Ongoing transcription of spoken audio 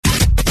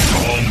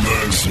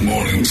This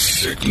morning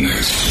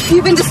sickness.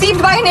 You've been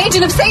deceived by an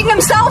agent of Satan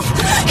himself.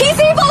 He's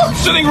evil.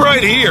 Sitting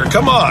right here.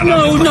 Come on.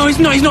 No, he's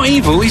not. He's not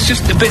evil. He's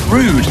just a bit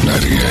rude.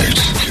 98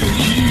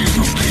 WWBD.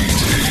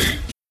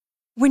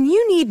 When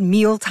you need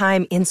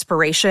mealtime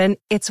inspiration,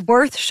 it's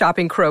worth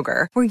shopping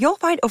Kroger, where you'll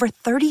find over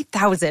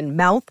 30,000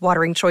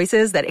 mouth-watering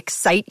choices that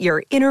excite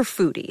your inner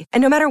foodie.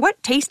 And no matter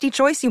what tasty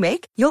choice you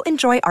make, you'll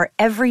enjoy our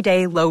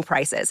everyday low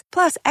prices,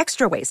 plus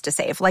extra ways to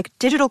save, like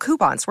digital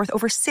coupons worth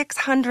over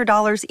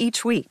 $600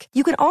 each week.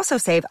 You can also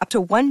save up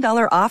to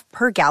 $1 off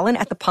per gallon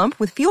at the pump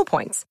with fuel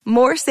points.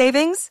 More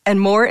savings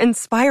and more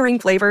inspiring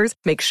flavors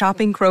make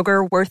shopping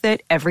Kroger worth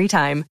it every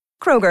time.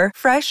 Kroger,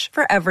 fresh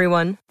for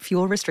everyone.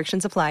 Fuel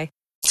restrictions apply.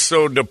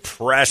 So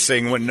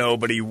depressing when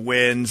nobody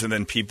wins and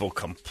then people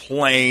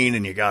complain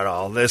and you got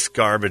all this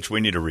garbage. We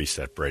need a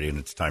reset, Brady, and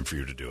it's time for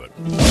you to do it.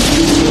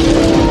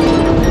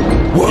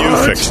 What? You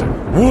fix it.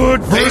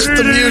 What? Face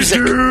the music.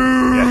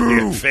 Yeah,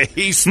 you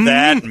face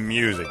that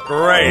music.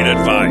 Great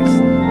advice.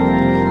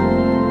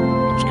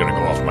 I'm just going to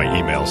go off my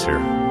emails here.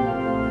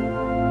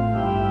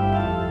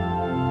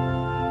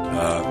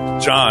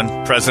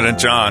 John, President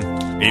John,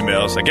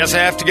 emails. I guess I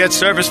have to get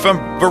service from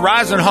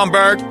Verizon,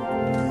 Hamburg.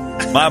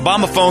 My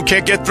Obama phone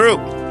can't get through.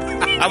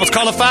 I was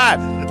calling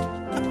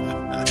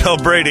 5. Tell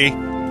Brady,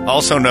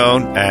 also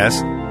known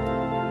as...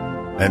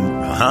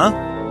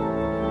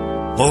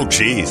 Oh,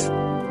 geez.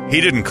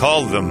 He didn't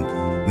call them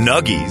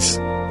Nuggies,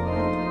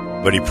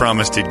 but he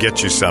promised he'd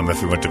get you some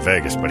if we went to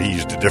Vegas, but he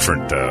used a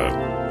different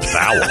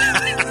vowel.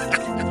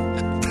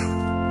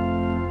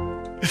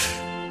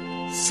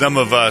 Some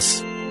of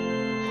us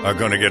are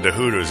going to get to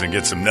Hooters and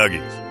get some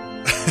Nuggies.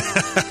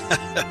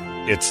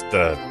 It's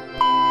the...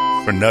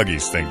 for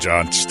Nuggies thing,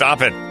 John.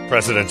 Stop it,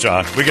 President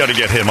John. We got to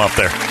get him up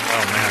there.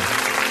 Oh,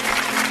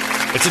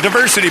 man. It's a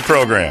diversity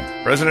program.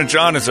 President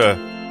John is a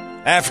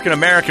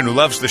African-American who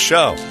loves the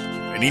show,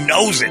 and he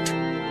knows it.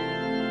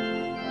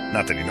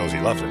 Not that he knows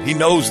he loves it. He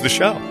knows the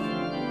show.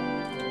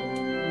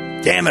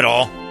 Damn it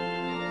all.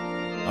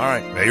 All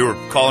right. Now you were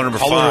caller number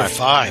 5. Caller number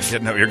 5.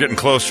 You're getting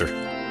closer.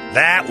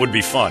 That would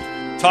be fun.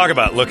 Talk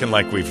about looking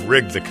like we've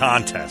rigged the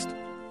contest.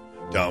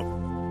 Don't.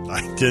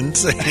 I didn't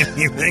say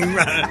anything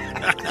right.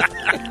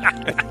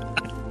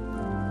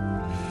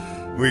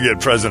 We get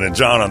President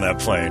John on that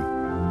plane.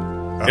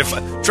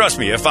 Trust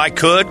me, if I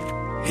could,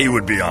 he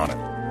would be on it.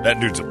 That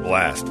dude's a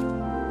blast.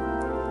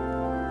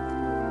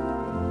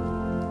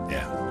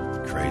 Yeah,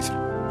 crazy.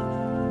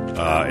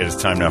 It is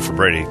time now for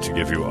Brady to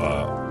give you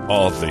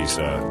all of these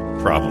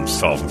problems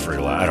solving for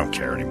your life. I don't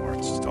care anymore.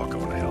 It's just all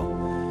going to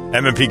hell.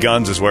 M&P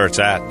Guns is where it's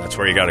at. That's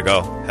where you got to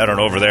go. Head on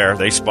over there.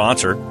 They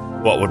sponsor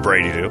What Would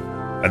Brady Do?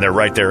 And they're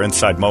right there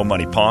inside Mo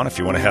Money Pawn. If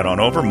you want to head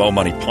on over,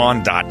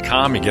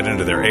 momoneypawn.com. You get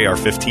into their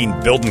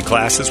AR-15 building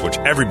classes, which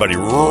everybody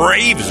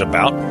raves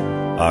about.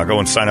 Go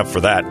and sign up for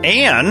that.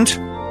 And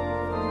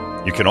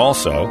you can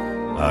also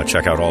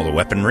check out all the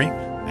weaponry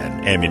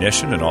and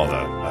ammunition and all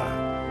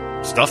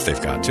the stuff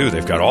they've got, too.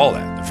 They've got all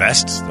that. The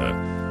vests,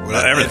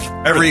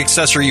 everything. Every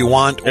accessory you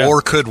want or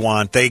could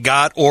want, they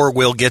got or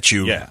will get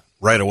you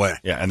right away.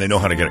 Yeah, and they know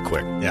how to get it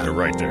quick. Yeah. They're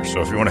right there.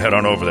 So if you want to head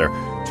on over there,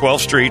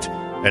 12th Street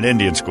and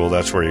Indian School,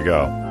 that's where you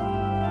go.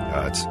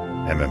 It's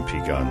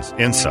MMP Guns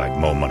inside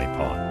Mo Money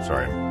Pawn.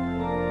 Sorry,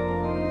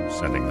 I'm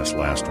sending this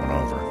last one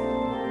over.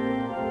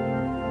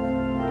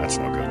 That's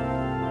no good.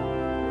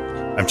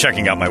 I'm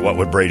checking out my What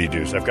Would Brady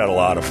Do's. I've got a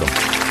lot of them.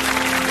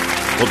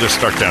 We'll just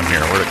start down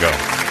here. Where'd it go?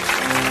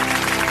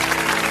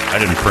 I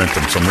didn't print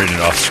them, so I'm reading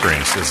it off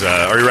screen. It says,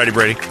 are you ready,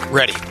 Brady?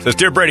 Ready. It says,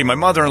 Dear Brady, my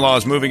mother-in-law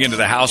is moving into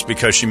the house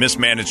because she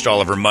mismanaged all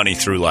of her money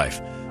through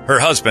life. Her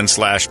husband /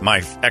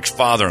 my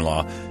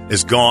ex-father-in-law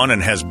is gone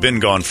and has been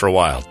gone for a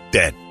while.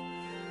 Dead.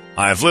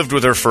 I have lived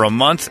with her for a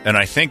month, and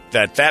I think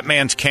that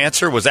man's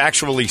cancer was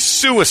actually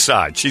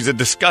suicide. She's a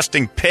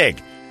disgusting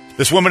pig.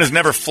 This woman has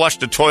never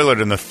flushed a toilet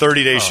in the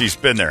 30 days she's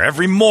been there.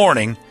 Every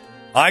morning,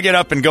 I get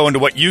up and go into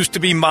what used to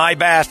be my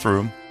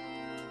bathroom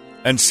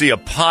and see a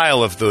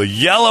pile of the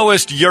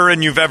yellowest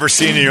urine you've ever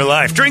seen in your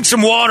life. Drink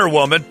some water,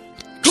 woman.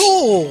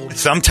 Cool.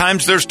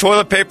 Sometimes there's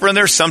toilet paper in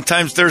there,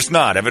 sometimes there's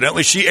not.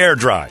 Evidently, she air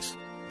dries.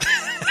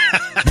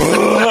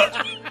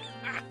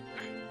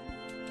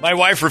 My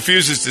wife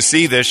refuses to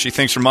see this. She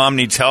thinks her mom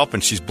needs help,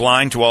 and she's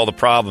blind to all the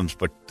problems,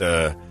 but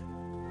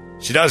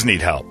she does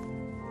need help.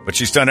 But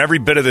she's done every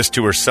bit of this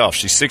to herself.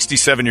 She's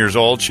 67 years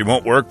old. She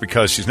won't work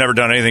because she's never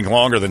done anything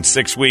longer than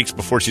 6 weeks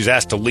before she's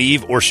asked to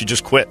leave or she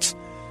just quits.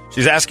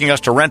 She's asking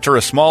us to rent her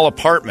a small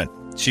apartment.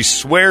 She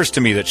swears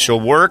to me that she'll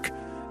work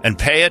and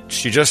pay it.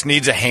 She just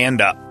needs a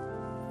hand up.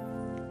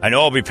 I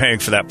know I'll be paying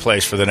for that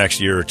place for the next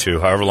year or two,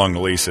 however long the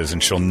lease is,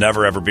 and she'll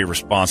never, ever be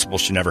responsible.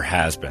 She never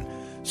has been.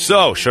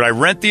 So, should I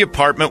rent the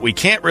apartment we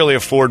can't really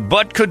afford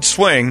but could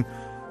swing,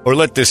 or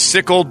let this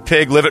sick old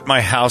pig live at my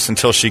house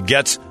until she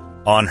gets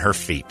on her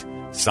feet?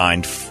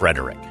 Signed,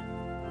 Frederick.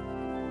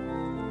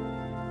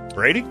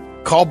 Brady?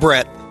 Call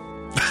Brett.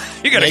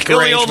 You got to kill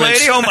the old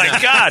lady? Oh, my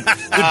God.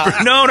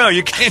 No,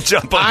 you can't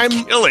jump on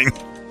killing.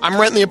 I'm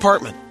renting the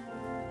apartment.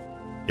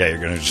 Yeah, you're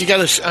going to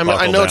just I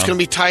know it's going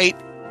to be tight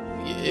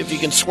if you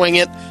can swing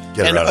it.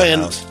 Get her out of the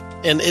house.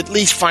 and at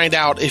least find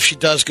out if she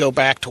does go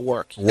back to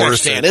work.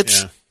 Worth it,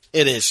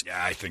 It is.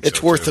 Yeah, I think it's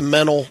so, worth too. the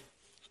mental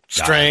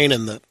strain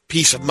and the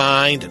peace of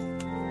mind.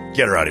 And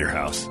Get her out of your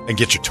house and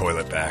get your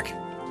toilet back.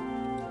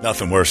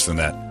 Nothing worse than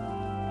that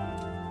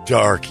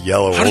dark,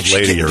 yellow how old did she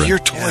lady get you're into in. your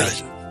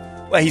toilet?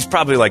 Well, he's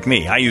probably like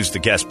me. I use the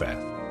guest bath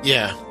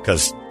Yeah.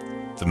 because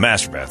the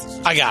master bath is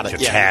I got it.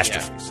 Yeah,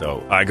 catastrophe.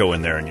 So I go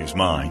in there and use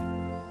mine,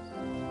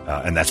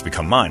 and that's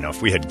become mine. Now,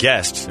 if we had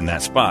guests in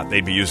that spot,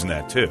 they'd be using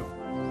that too.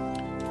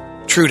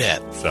 True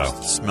that. So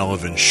Smell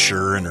of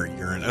Ensure in her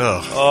urine.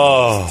 Ugh.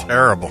 Oh,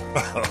 Terrible.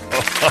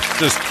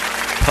 just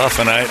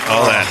puffing out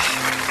all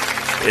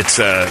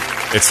that.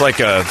 It's like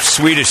a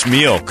Swedish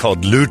meal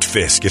called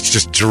lutefisk. It's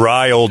just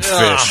dry old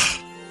fish.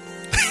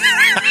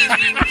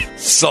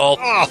 Salt.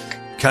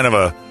 Kind of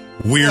a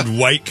weird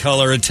white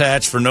color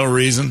attached for no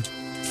reason.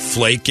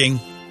 Flaking.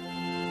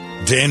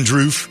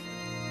 Dandruff.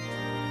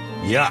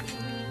 Yuck.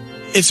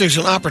 There's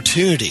an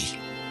opportunity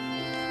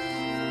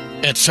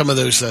at some of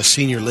those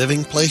senior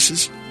living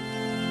places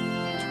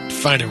to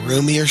find a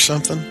roomie or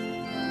something.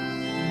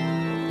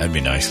 That'd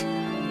be nice.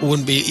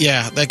 Wouldn't be,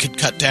 that could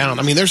cut down.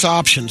 I mean, there's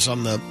options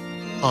on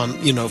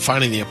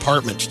finding the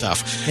apartment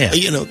stuff. Yeah.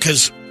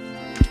 Because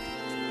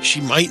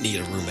she might need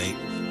a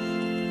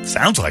roommate.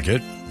 Sounds like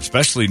it,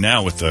 especially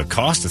now with the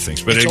cost of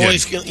things. But It's again,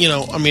 always,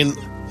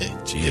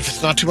 if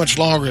it's not too much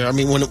longer, I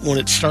mean, when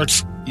it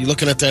starts, you're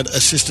looking at that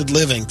assisted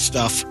living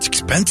stuff. it's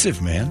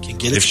expensive, man. Can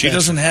get if she expensive.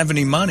 doesn't have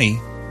any money,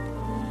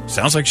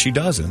 sounds like she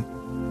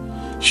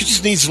doesn't. She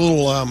just needs a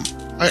little, a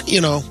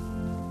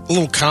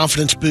little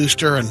confidence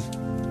booster and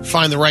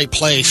find the right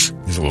place.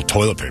 Needs a little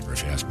toilet paper,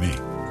 if you ask me.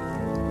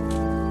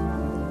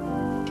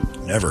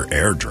 Never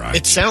air dry.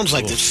 It sounds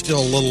like there's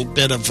still a little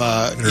bit of,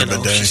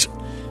 she's,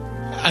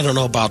 I don't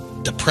know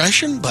about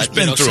depression, but She's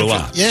been through a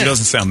lot. Yeah. She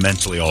doesn't sound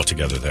mentally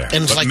altogether there.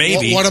 And it's but like,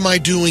 maybe, what am I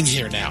doing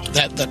here now?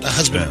 That the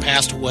husband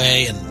passed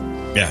away,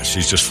 and yeah,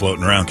 she's just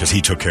floating around because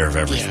he took care of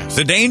everything. Yeah. It's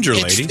a danger,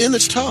 lady. And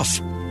it's tough.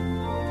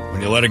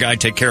 When you let a guy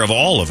take care of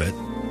all of it,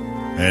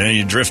 and then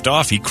you drift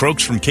off, he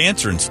croaks from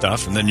cancer and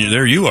stuff, and then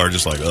there you are,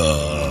 just like,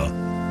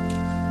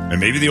 And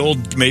maybe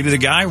the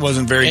guy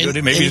wasn't very good.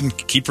 Maybe he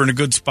didn't keep her in a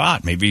good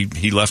spot. Maybe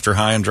he left her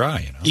high and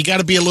dry. You got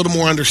to be a little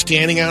more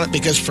understanding on it,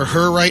 because for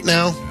her right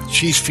now,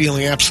 she's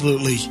feeling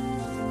absolutely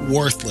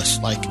worthless.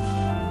 Like,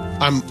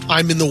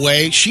 I'm in the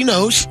way. She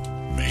knows.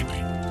 Maybe.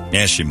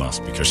 Yeah, she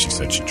must, because she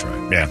said she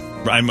tried. Yeah,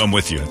 I'm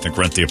with you. I think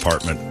rent the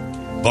apartment,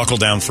 buckle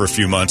down for a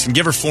few months, and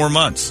give her 4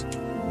 months.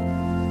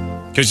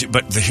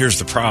 But here's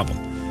the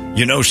problem.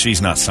 You know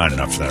she's not signing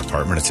up for that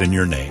apartment. It's in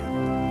your name.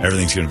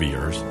 Everything's going to be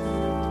yours.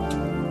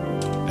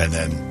 And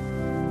then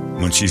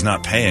when she's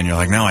not paying, you're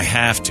like, no, I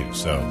have to.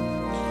 So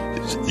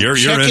you're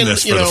in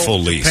this for the full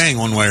lease. Paying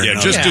one way or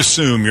another. Just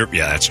assume you're.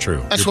 Yeah, that's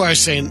true. That's why I was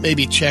saying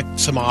maybe check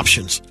some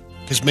options,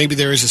 because maybe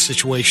there is a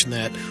situation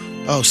that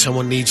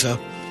someone needs a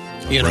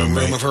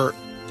room of her.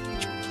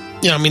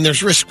 Yeah, I mean,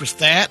 there's risk with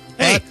that.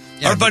 Hey,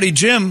 our buddy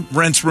Jim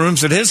rents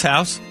rooms at his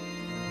house.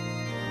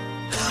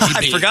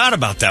 I forgot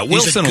about that.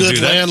 Wilson he's a will good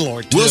do that.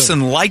 landlord, too.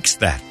 Wilson likes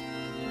that.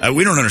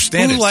 We don't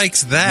understand Who it.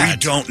 likes that? We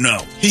don't know.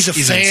 He's a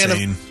fan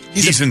insane. of.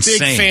 He's a insane.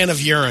 big fan of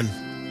urine.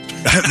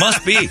 It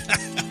must be.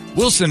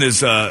 Wilson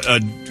is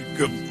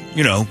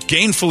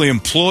gainfully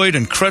employed,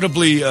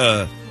 incredibly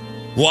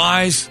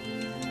wise.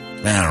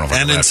 Man, I don't know. If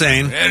And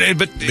insane.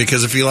 But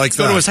Because if he likes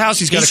go that. to his house,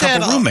 he's got a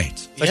couple had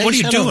roommates. Like, what are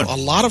you doing? A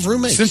lot of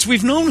roommates. Since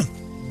we've known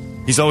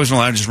him, he's always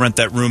allowed to just rent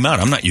that room out.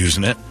 I'm not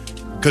using it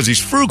because he's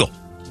frugal.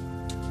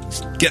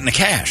 He's getting the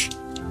cash.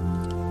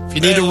 If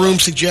you need a room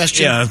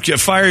suggestion, Yeah,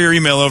 fire your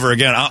email over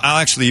again. I'll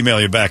actually email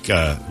you back.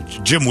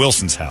 Jim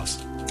Wilson's house. ...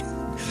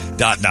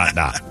 I'll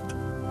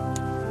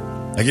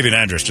give you an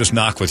address. Just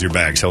knock with your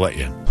bags. He'll let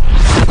you in.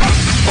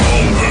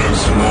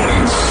 Holmberg's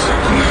morning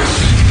sickness.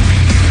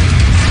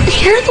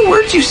 Hear the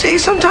words you say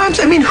sometimes?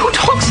 I mean, who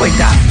talks like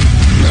that?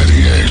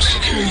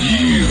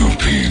 98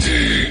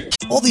 KUPD.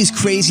 All these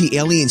crazy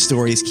alien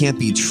stories can't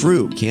be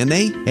true, can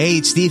they? Hey,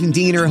 it's Stephen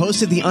Diener,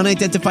 host of the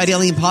Unidentified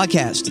Alien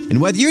Podcast.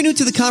 And whether you're new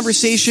to the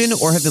conversation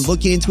or have been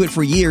looking into it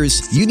for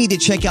years, you need to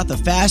check out the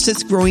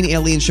fastest growing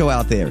alien show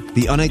out there,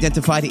 the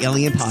Unidentified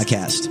Alien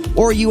Podcast,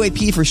 or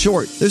UAP for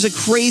short. There's a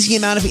crazy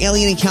amount of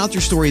alien encounter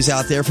stories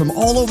out there from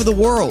all over the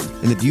world.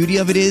 And the beauty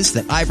of it is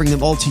that I bring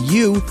them all to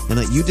you and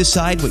let you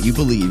decide what you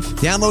believe.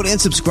 Download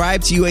and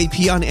subscribe to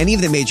UAP on any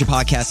of the major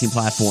podcasting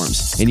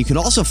platforms. And you can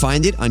also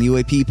find it on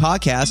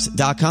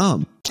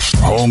UAPpodcast.com.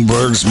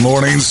 Holmberg's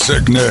morning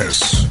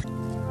sickness.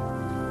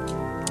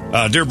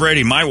 Dear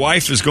Brady, my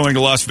wife is going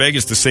to Las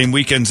Vegas the same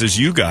weekends as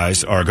you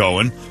guys are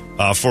going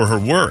for her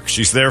work.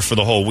 She's there for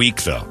the whole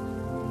week, though.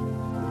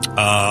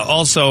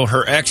 Also,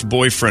 her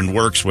ex-boyfriend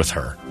works with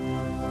her.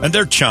 And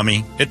they're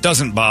chummy. It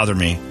doesn't bother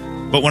me.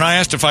 But when I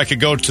asked if I could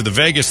go to the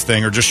Vegas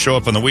thing or just show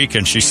up on the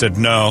weekend, she said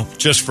no,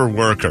 just for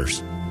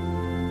workers.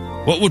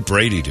 What would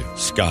Brady do?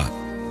 Scott.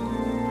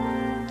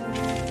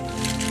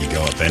 You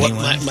go up anyway?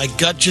 What my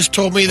gut just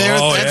told me there.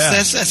 Oh,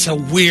 That's a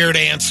weird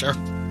answer.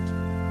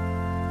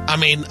 I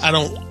mean, I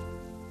don't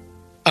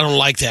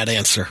like that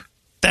answer.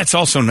 That's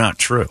also not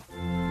true.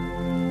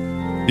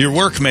 Your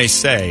work may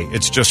say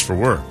it's just for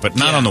work, but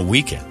not on the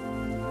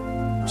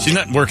weekend. She's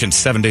not working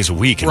 7 days a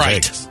week in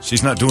Vegas.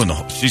 She's not doing the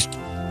whole...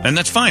 And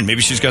that's fine.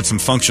 Maybe she's got some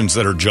functions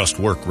that are just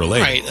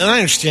work-related. Right, and I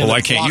understand why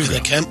can't you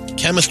the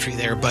chemistry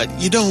there,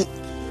 but you don't...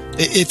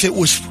 If it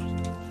was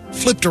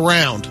flipped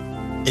around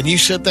and you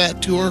said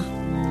that to her...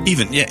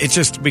 It's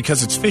just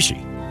because it's fishy.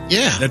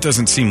 Yeah. That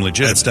doesn't seem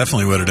legit. That's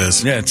definitely what it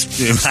is. Yeah, it's...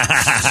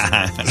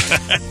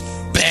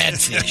 Bad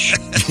fish.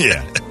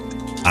 Yeah.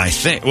 I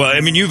think... Well,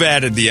 I mean, you've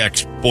added the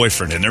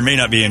ex-boyfriend, and there may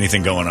not be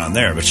anything going on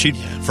there, but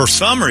for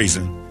some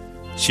reason,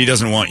 she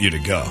doesn't want you to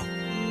go.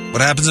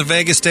 What happens in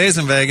Vegas stays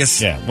in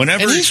Vegas. Yeah,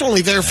 whenever... And he's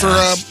only there for,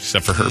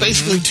 except for her.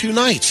 Basically 2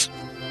 nights.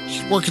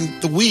 She's working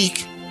the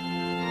week,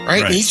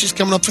 right? And he's just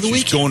coming up for the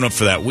weekend. She's going up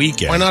for that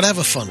weekend. Why not have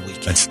a fun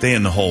weekend? And stay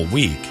in the whole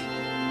week.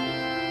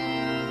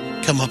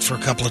 Come up for a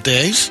couple of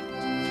days.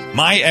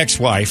 My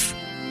ex-wife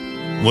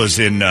was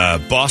in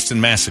Boston,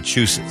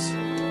 Massachusetts,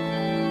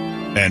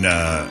 and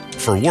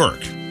for work.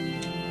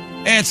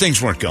 And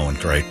things weren't going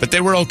great, but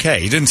they were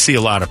okay. You didn't see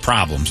a lot of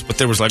problems, but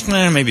there was like,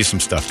 maybe some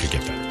stuff could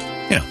get better.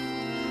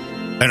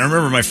 And I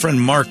remember my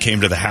friend Mark came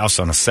to the house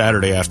on a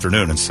Saturday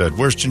afternoon and said,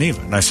 "Where's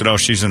Geneva?" And I said, "Oh,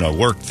 she's in a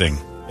work thing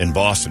in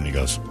Boston." He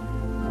goes,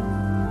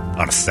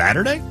 "On a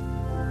Saturday?"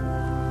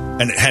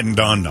 And it hadn't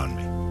dawned on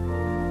me.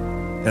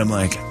 And I'm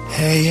like,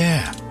 "Hey,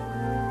 yeah.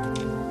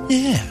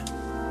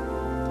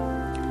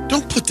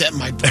 Don't put that in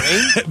my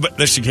brain." But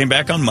then she came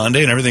back on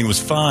Monday and everything was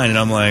fine. And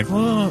I'm like,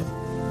 "Well,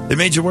 they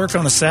made you work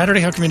on a Saturday?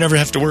 How come you never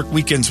have to work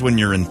weekends when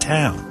you're in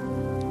town?"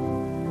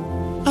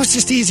 "Oh, it's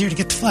just easier to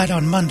get the flight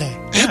on Monday."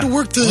 I had to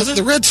work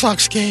the Red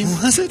Sox game.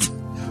 Was it?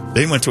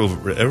 They went to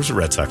there was a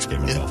Red Sox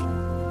game involved.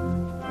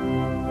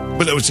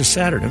 But it was just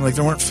Saturday. Like,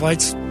 there weren't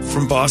flights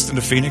from Boston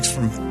to Phoenix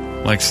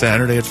from, like,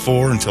 Saturday at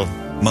 4 until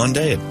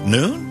Monday at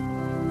noon?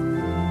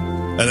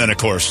 And then, of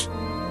course,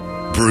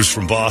 Bruce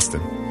from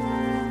Boston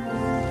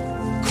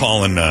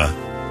calling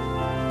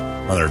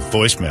on their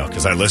voicemail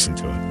because I listened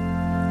to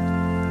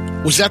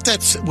it. Was that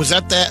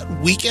that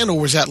weekend or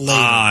was that later?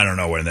 I don't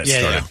know when that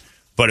started. Yeah.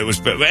 But it was,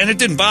 and it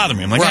didn't bother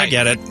me. I'm like, I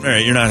get it. All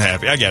right, you're not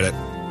happy. I get it.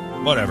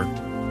 Whatever.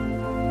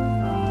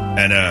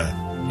 And,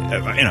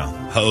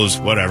 hose,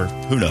 whatever.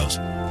 Who knows?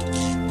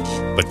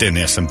 But then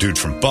there's some dude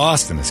from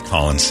Boston is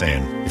calling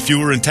saying, "If you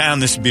were in town,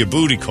 this would be a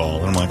booty call."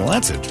 And I'm like, well,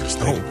 that's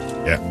interesting. Oh.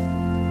 Yeah.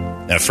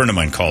 And a friend of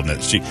mine called me.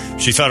 She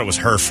thought it was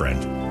her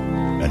friend.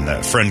 And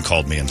a friend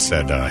called me and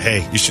said,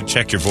 "Hey, you should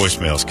check your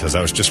voicemails because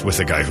I was just with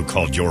a guy who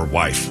called your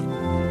wife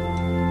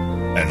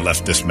and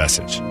left this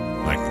message."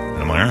 And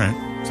I'm like, all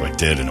right. So I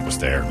did, and it was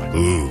there. I'm like,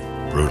 ooh,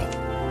 brutal.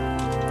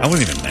 I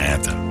wasn't even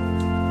mad, though.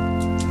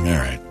 All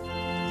right,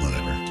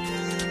 whatever.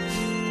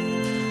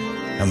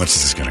 How much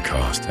is this going to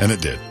cost? And it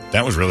did.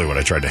 That was really what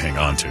I tried to hang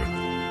on to.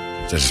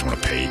 I just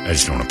want to pay. I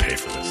just don't want to pay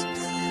for this.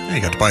 Yeah,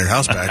 you got to buy your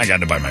house back. I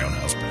got to buy my own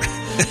house back.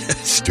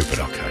 Stupid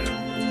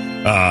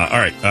Al-Qaeda. All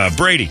right,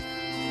 Brady.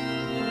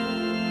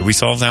 Did we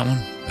solve that one?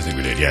 I think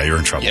we did. Yeah, you're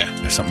in trouble. Yeah.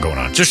 There's something going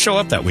on. Just show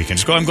up that weekend.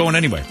 Just go. I'm going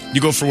anyway.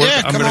 You go for work.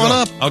 Yeah, I'm come gonna on go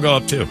up. I'll go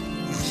up too.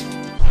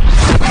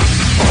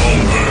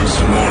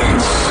 Holmberg's morning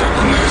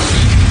sickness.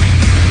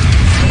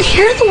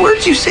 Hear the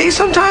words you say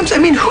sometimes? I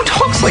mean, who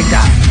talks like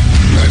that?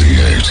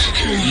 98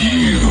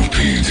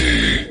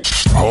 KUPD.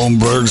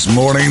 Holmberg's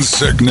morning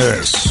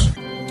sickness.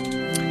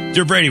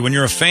 Dear Brady, when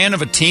you're a fan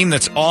of a team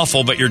that's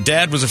awful, but your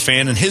dad was a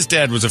fan, and his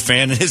dad was a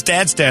fan, and his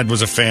dad's dad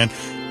was a fan,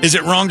 is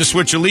it wrong to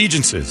switch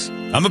allegiances?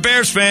 I'm a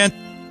Bears fan.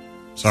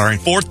 Sorry.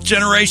 4th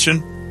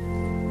generation.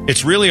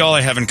 It's really all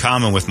I have in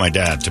common with my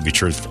dad, to be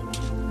truthful.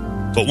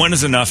 But when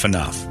is enough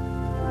enough?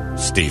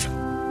 Steven.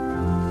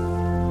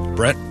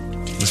 Brett,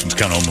 this one's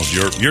kind of almost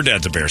your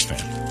dad's a Bears fan.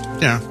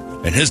 Yeah.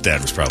 And his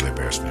dad was probably a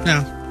Bears fan.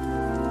 Yeah.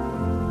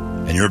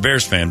 And you're a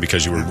Bears fan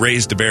because you were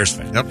raised a Bears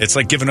fan. Yep. It's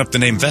like giving up the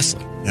name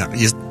Vesley. Yeah.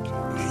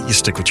 You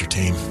stick with your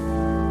team.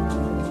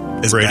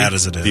 As Brady, bad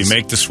as it is. Do you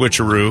make the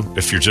switcheroo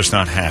if you're just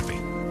not happy?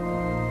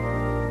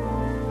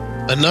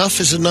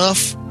 Enough is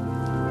enough.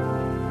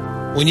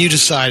 When you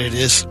decide it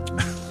is.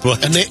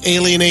 What? And they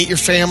alienate your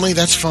family,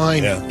 that's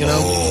fine.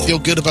 Yeah. Feel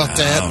good about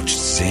that. Ouch,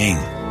 sing.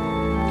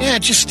 Yeah,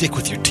 just stick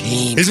with your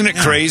team. Isn't it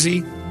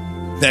crazy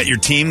that your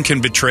team can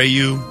betray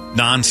you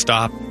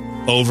nonstop,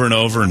 over and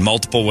over in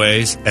multiple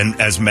ways? And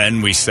as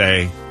men, we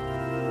say,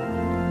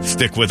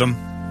 stick with them.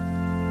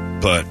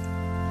 But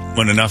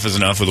when enough is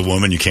enough with a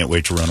woman, you can't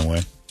wait to run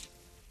away.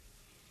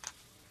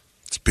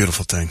 It's a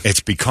beautiful thing. It's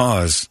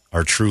because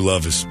our true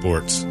love is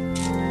sports.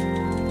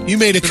 You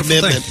made a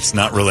commitment. It's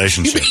not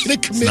relationship. You made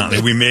a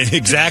commitment.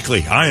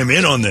 Exactly. I am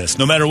in on this,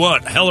 no matter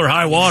what, hell or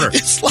high water.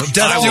 It's like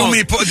do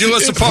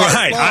us apart.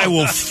 Right. I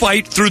will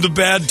fight through the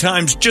bad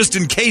times just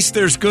in case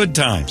there's good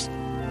times.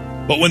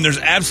 But when there's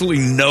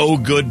absolutely no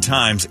good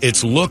times,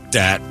 it's looked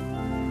at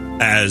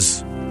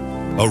as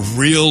a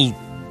real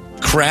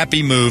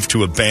crappy move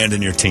to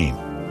abandon your team.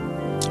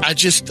 I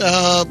just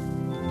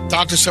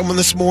talked to someone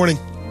this morning.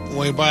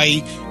 He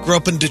grew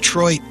up in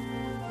Detroit.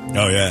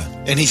 Oh, yeah.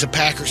 And he's a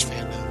Packers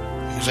fan now.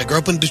 I grew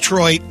up in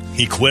Detroit.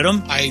 He quit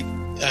him?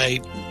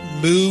 I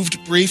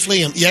moved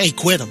briefly. And, yeah, he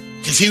quit him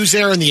because he was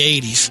there in the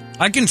 80s.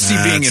 I can see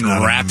being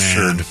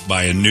enraptured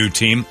by a new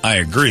team. I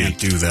agree. Can't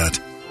do that.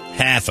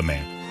 Half a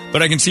man.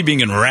 But I can see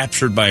being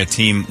enraptured by a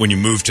team when you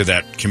move to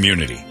that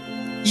community.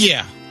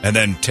 Yeah. And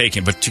then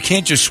taking, but you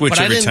can't just switch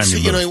every time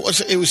you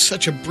move. It was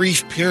such a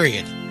brief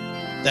period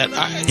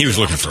that he was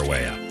looking for a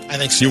way out. I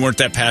think so. You weren't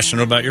that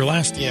passionate about your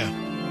last team.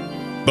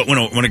 Yeah. But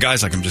when a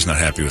guy's like, I'm just not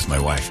happy with my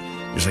wife,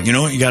 he's like, you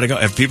know what, you got to go.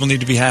 If people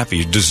need to be happy,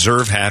 you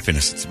deserve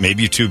happiness.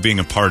 Maybe you two being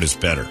apart is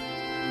better.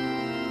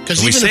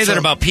 Because we say that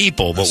about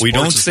people, but we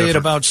don't say it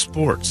about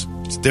sports.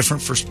 It's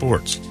different for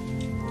sports.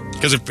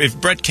 Because if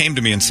Brett came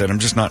to me and said, I'm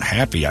just not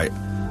happy, I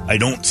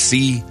don't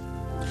see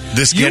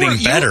this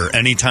getting better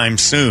anytime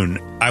soon,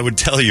 I would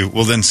tell you,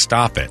 well, then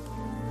stop it.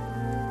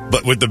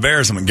 But with the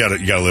Bears, you got to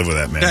live with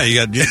that, man. Yeah,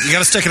 you got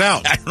to stick it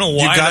out. I don't know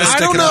why. I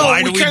don't know.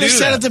 Why we kind of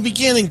said at the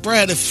beginning,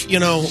 Brett, if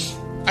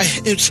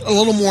it's a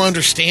little more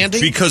understanding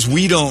because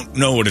we don't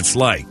know what it's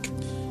like.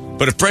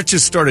 But if Brett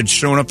just started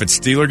showing up at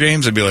Steeler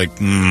games, I'd be like,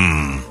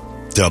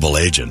 double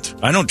agent.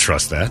 I don't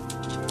trust that.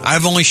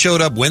 I've only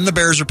showed up when the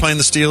Bears are playing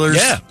the Steelers.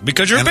 Yeah,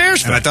 because you're a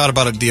Bears fan. And I thought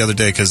about it the other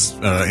day because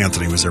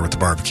Anthony was there with the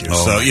barbecue.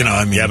 Oh, so,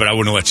 Yeah, but I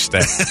wouldn't let you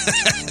stay.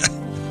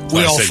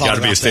 We all thought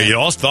about that. You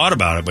all thought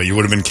about it, but you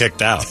would have been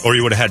kicked out. Or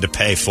you would have had to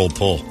pay full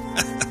pull.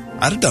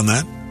 I'd have done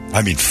that.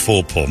 I mean,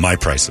 full pull. My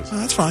prices. Oh,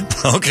 that's fine.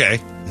 Okay.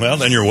 Well,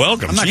 then you're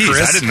welcome. I'm not Jeez,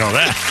 Chris. I didn't know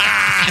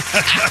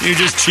that. You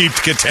just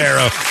cheaped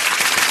Katero.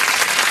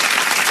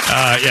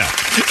 Yeah.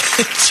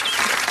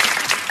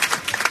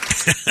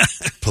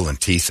 Pulling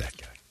teeth, that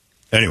guy.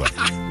 Anyway.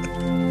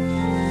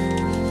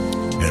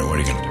 What are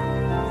you going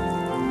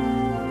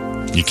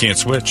to do? You can't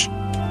switch.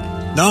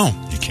 No.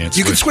 You can't switch.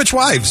 You can switch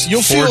wives.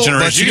 You'll feel you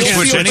can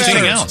switch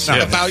anything else.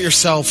 About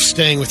yourself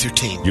staying with your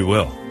team. You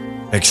will.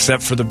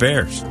 Except for the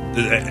Bears.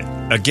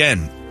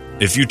 Again,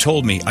 if you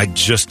told me I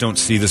just don't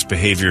see this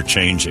behavior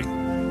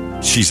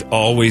changing, she's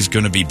always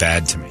going to be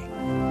bad to me.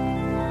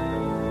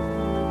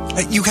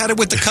 You had it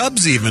with the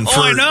Cubs even.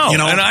 I know.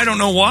 And I don't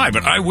know why,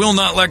 but I will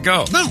not let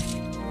go. No.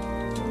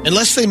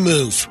 Unless they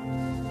move.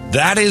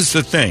 That is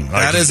the thing.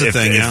 That is the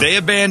thing, If they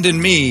abandon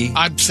me,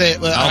 I'll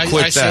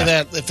quit I say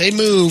that. If they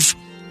move.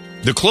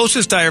 The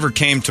closest I ever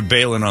came to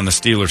bailing on the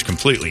Steelers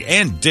completely,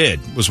 and did,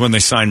 was when they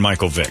signed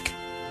Michael Vick.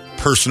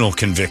 Personal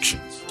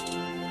convictions.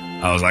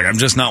 I was like, I'm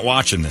just not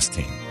watching this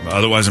team.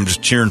 Otherwise, I'm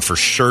just cheering for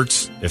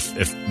shirts.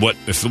 If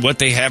what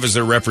they have as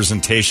their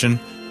representation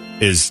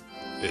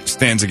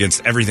stands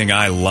against everything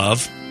I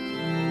love,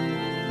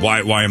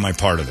 why am I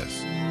part of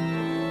this?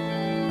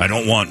 I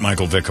don't want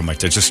Michael Vick on my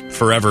team. Just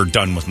forever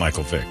done with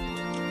Michael Vick.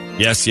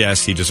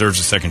 Yes, he deserves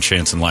a second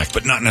chance in life,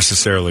 but not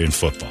necessarily in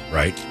football,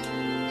 right?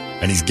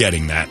 And he's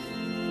getting that.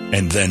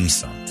 And then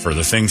some. For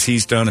the things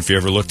he's done, if you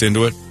ever looked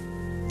into it,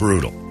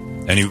 brutal.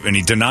 And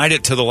he denied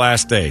it to the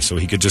last day so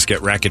he could just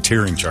get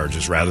racketeering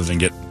charges rather than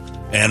get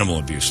animal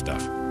abuse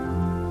stuff.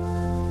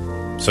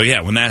 So,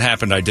 yeah, when that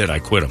happened, I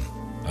quit him.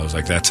 I was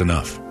like, that's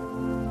enough.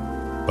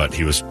 But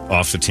he was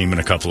off the team in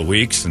a couple of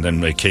weeks, and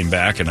then they came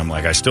back, and I'm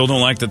like, I still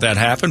don't like that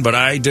happened, but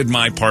I did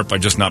my part by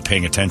just not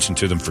paying attention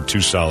to them for 2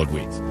 solid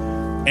weeks.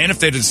 And if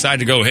they decide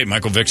to go, hey,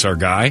 Michael Vick's our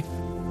guy,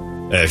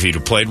 if he'd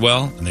have played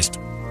well, and I'd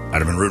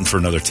have been rooting for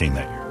another team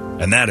that year.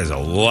 And that is a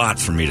lot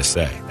for me to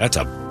say. That's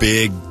a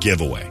big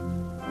giveaway.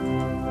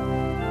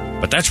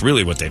 But that's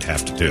really what they'd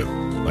have to do.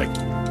 Like,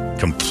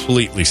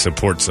 completely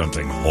support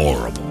something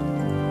horrible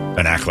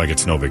and act like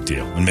it's no big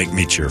deal and make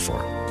me cheer for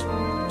it.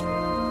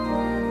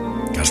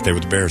 Gotta stay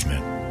with the Bears,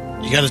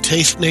 man. You got a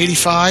taste in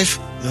 85?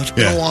 That's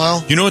been a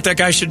while. You know what that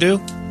guy should do?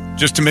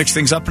 Just to mix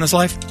things up in his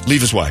life? Leave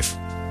his wife.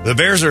 The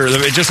Bears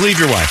just leave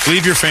your wife.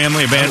 Leave your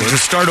family.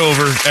 Just start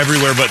over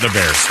everywhere but the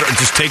Bears.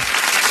 Just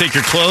take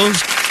your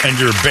clothes and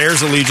your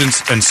Bears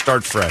allegiance and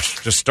start fresh.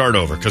 Just start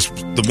over. Because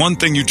the one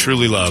thing you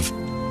truly love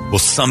will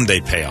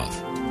someday pay off.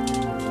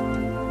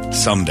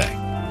 Someday.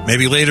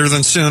 Maybe later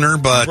than sooner,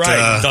 but...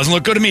 Right. Doesn't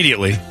look good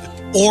immediately.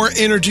 Or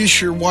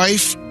introduce your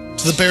wife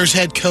to the Bears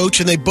head coach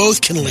and they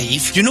both can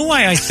leave. You know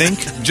why I think?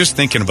 Just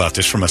thinking about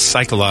this from a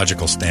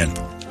psychological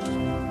standpoint.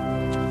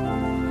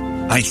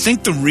 I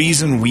think the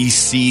reason we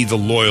see the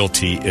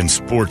loyalty in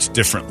sports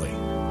differently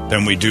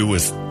than we do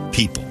with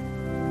people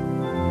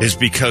is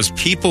because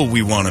people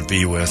we want to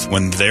be with,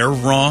 when they're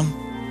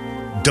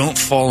wrong, don't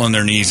fall on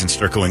their knees and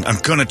start going, I'm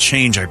going to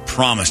change, I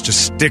promise.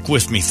 Just stick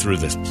with me through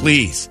this,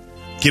 please.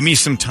 Give me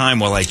some time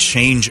while I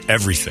change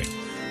everything.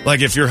 Like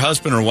if your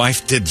husband or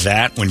wife did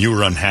that when you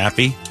were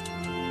unhappy,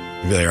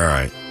 you'd be like, all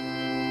right,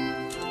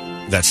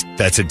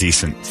 that's a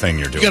decent thing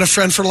you're doing. You got a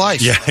friend for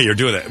life. Yeah, you're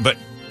doing that. But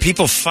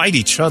people fight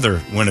each other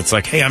when it's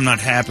like, hey, I'm not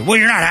happy. Well,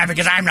 you're not happy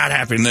because I'm not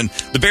happy. And then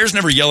the Bears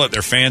never yell at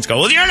their fans, go,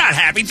 well, you're not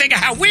happy. Think of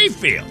how we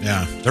feel.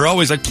 Yeah. They're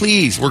always like,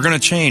 please, we're going to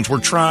change. We're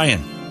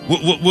trying.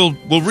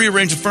 We'll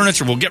rearrange the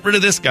furniture. We'll get rid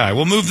of this guy.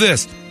 We'll move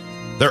this.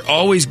 They're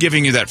always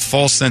giving you that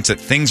false sense that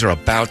things are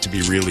about to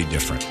be really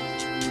different.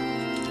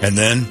 And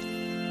then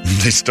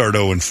they start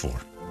 0-4.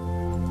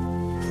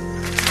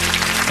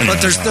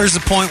 But there's a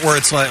point where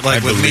it's like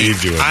with me,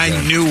 I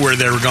knew where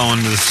they were going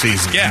to this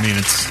season. Yeah. I mean,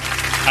 it's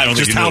I don't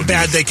just think you how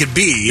bad they could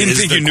be. Didn't is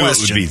think the you knew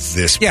question. it would be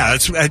this bad. Yeah,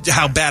 that's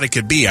how bad it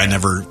could be. I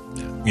never,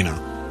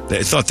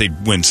 They thought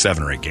they'd win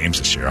 7 or 8 games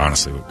this year,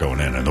 honestly, going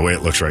in. And the way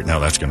it looks right now,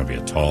 that's going to be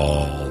a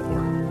tall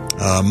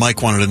order.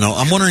 Mike wanted to know,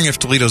 I'm wondering if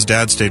Toledo's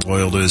dad stayed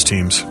loyal to his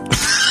teams.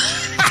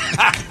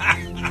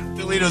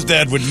 Toledo's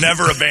dad would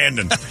never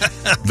abandon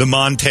the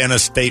Montana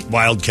State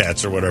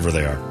Wildcats or whatever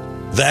they are.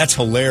 That's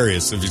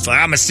hilarious. If he's like,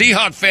 I'm a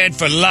Seahawk fan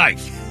for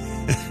life.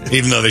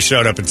 Even though they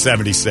showed up in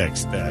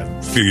 76,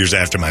 a few years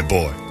after my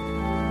boy.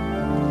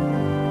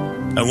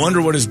 I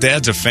wonder what his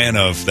dad's a fan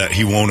of that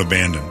he won't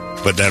abandon.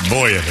 But that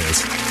boy of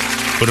his,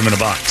 put him in a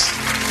box.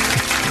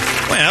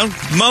 Well,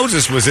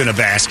 Moses was in a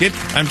basket.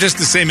 I'm just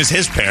the same as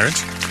his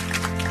parents.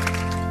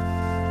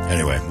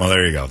 Anyway, well,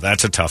 there you go.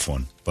 That's a tough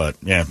one. But,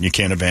 yeah, you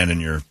can't abandon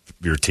your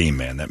team,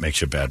 man. That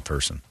makes you a bad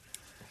person.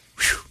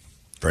 Whew.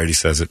 Brady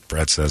says it.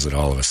 Brett says it.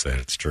 All of us say it.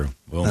 It's true.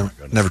 Well,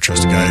 never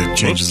trust a guy who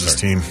changes his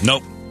team.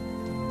 Nope.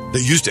 They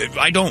used to.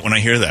 I don't when I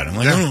hear that. I'm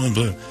like,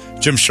 oh,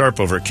 Jim Sharp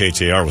over at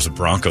KTAR was a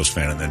Broncos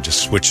fan and then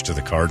just switched to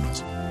the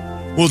Cardinals.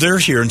 Well, they're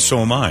here and so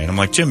am I. And I'm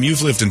like, Jim,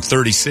 you've lived in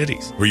 30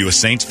 cities. Were you a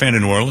Saints fan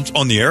in New Orleans?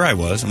 On the air I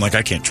was. I'm like,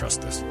 I can't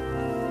trust this.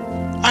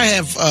 I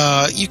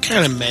have, you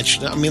kind of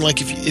mentioned it. I mean, like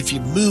if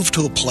you move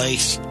to a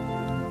place,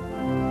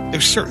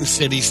 there's certain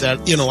cities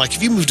that, like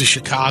if you move to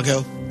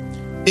Chicago,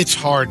 it's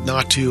hard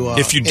not to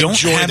if you don't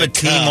have a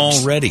team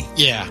already.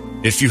 Yeah.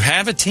 If you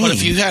have a team. But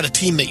if you had a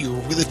team that you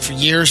were with for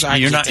years,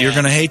 you're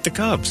going to hate the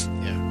Cubs.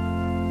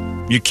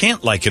 Yeah. You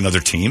can't like another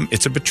team.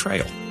 It's a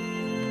betrayal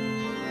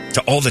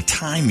to all the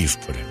time you've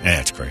put in.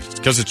 It's crazy. It's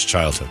because it's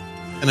childhood.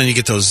 And then you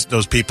get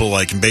those people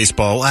like in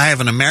baseball. I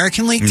have an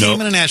American League team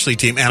and a National League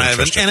team, and I have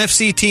an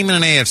NFC team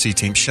and an AFC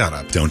team. Shut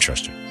up. Don't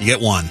trust you. You get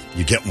one.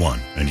 You get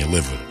one, and you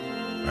live with it.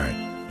 All right.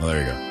 Well,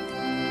 there you go.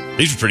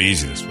 These were pretty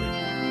easy this week.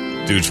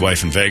 Dude's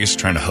wife in Vegas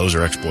trying to hose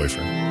her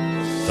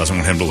ex-boyfriend. Doesn't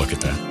want him to look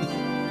at that.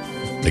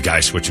 The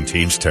guy switching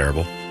teams,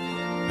 terrible.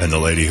 And the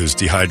lady who's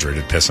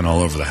dehydrated, pissing all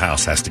over the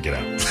house, has to get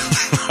out.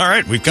 All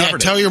right, we've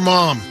covered it. Tell your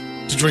mom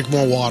to drink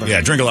more water.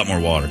 Yeah, drink a lot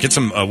more water. Get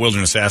some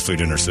wilderness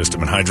athlete in her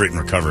system and hydrate and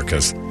recover,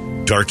 because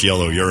dark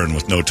yellow urine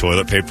with no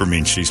toilet paper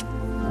means she's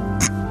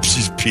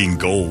peeing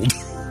gold.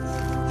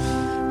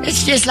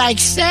 It's just like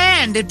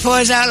sand. It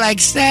pours out like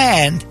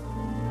sand.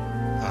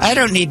 I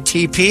don't need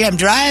TP. I'm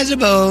dry as a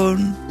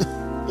bone.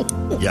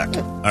 Yuck.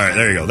 All right,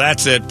 there you go.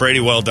 That's it. Brady,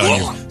 well done.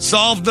 You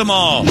solved them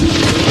all.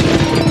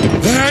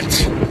 That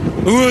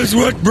was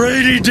what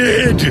Brady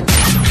did.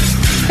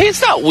 Hey,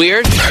 it's not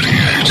weird.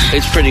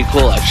 It's pretty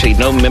cool, actually.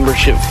 No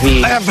membership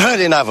fee. I have heard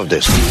enough of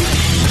this.